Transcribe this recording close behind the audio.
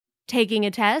Taking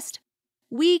a test?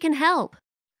 We can help.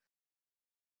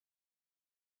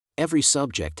 Every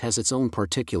subject has its own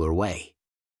particular way.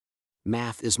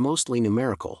 Math is mostly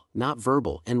numerical, not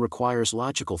verbal, and requires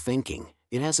logical thinking.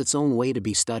 It has its own way to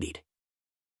be studied.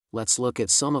 Let's look at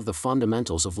some of the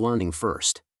fundamentals of learning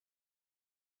first.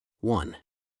 1.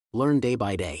 Learn day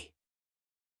by day.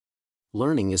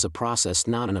 Learning is a process,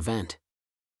 not an event.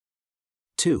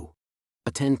 2.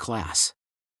 Attend class.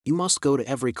 You must go to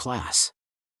every class.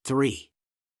 3.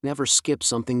 Never skip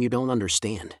something you don't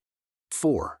understand.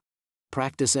 4.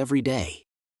 Practice every day.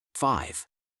 5.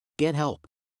 Get help.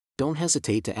 Don't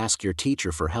hesitate to ask your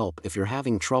teacher for help if you're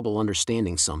having trouble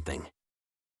understanding something.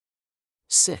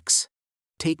 6.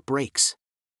 Take breaks.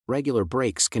 Regular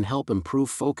breaks can help improve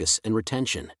focus and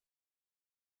retention.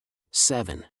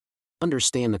 7.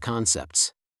 Understand the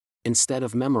concepts. Instead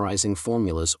of memorizing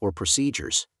formulas or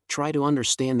procedures, try to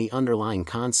understand the underlying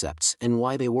concepts and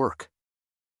why they work.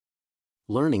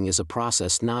 Learning is a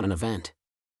process, not an event.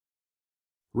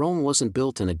 Rome wasn't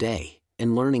built in a day,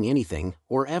 and learning anything,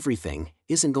 or everything,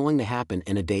 isn't going to happen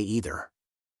in a day either.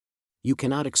 You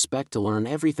cannot expect to learn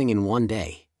everything in one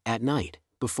day, at night,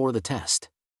 before the test.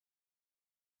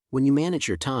 When you manage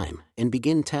your time and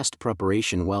begin test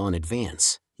preparation well in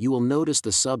advance, you will notice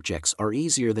the subjects are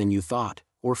easier than you thought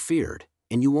or feared,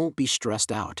 and you won't be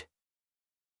stressed out.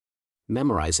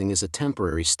 Memorizing is a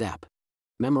temporary step.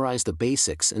 Memorize the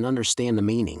basics and understand the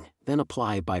meaning, then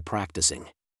apply by practicing.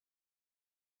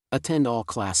 Attend all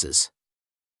classes.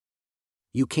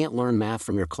 You can't learn math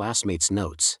from your classmates'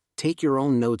 notes. Take your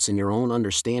own notes and your own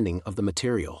understanding of the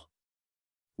material.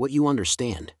 What you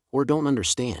understand, or don't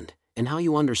understand, and how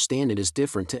you understand it is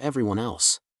different to everyone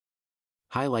else.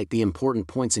 Highlight the important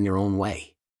points in your own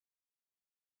way.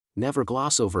 Never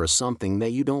gloss over something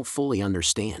that you don't fully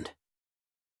understand.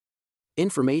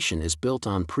 Information is built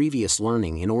on previous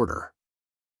learning in order.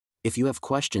 If you have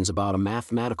questions about a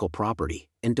mathematical property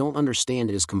and don't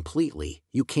understand it as completely,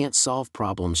 you can't solve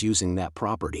problems using that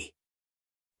property.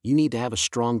 You need to have a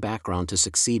strong background to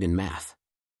succeed in math.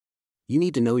 You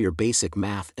need to know your basic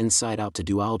math inside out to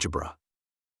do algebra.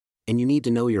 And you need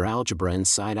to know your algebra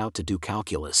inside out to do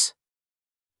calculus.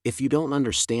 If you don't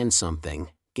understand something,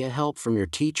 get help from your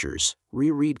teachers,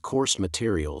 reread course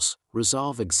materials,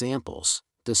 resolve examples,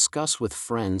 discuss with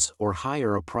friends, or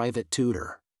hire a private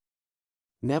tutor.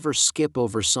 Never skip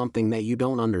over something that you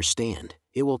don't understand,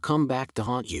 it will come back to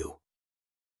haunt you.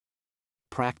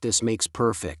 Practice makes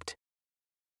perfect.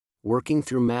 Working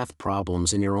through math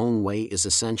problems in your own way is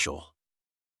essential.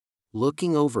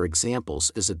 Looking over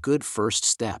examples is a good first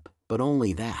step, but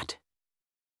only that.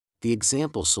 The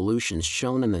example solutions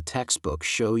shown in the textbook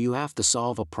show you have to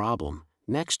solve a problem,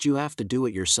 next you have to do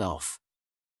it yourself.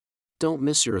 Don't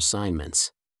miss your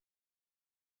assignments.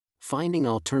 Finding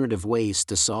alternative ways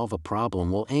to solve a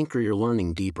problem will anchor your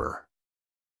learning deeper.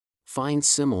 Find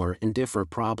similar and different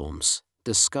problems,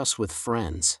 discuss with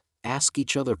friends, ask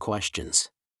each other questions.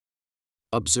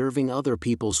 Observing other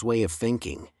people's way of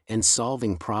thinking and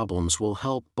solving problems will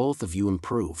help both of you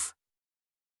improve.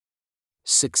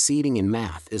 Succeeding in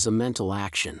math is a mental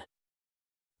action.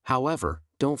 However,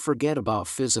 don't forget about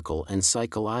physical and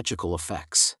psychological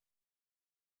effects.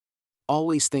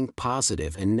 Always think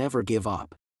positive and never give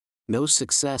up. No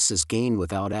success is gained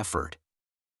without effort.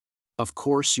 Of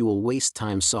course, you will waste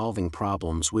time solving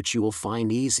problems which you will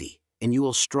find easy, and you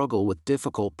will struggle with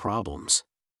difficult problems.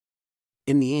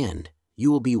 In the end,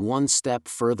 you will be one step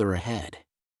further ahead.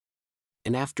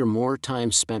 And after more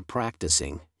time spent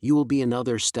practicing, you will be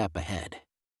another step ahead.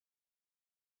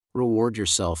 Reward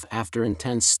yourself after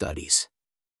intense studies.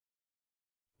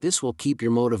 This will keep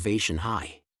your motivation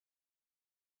high.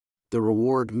 The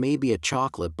reward may be a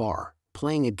chocolate bar,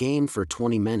 playing a game for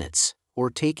 20 minutes, or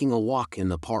taking a walk in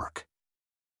the park.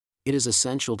 It is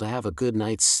essential to have a good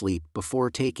night's sleep before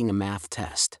taking a math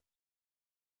test.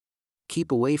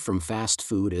 Keep away from fast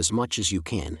food as much as you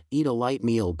can, eat a light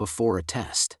meal before a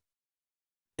test.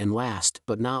 And last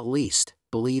but not least,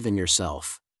 believe in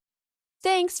yourself.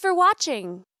 Thanks for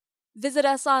watching. Visit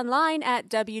us online at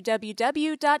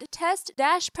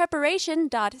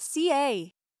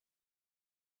www.test-preparation.ca.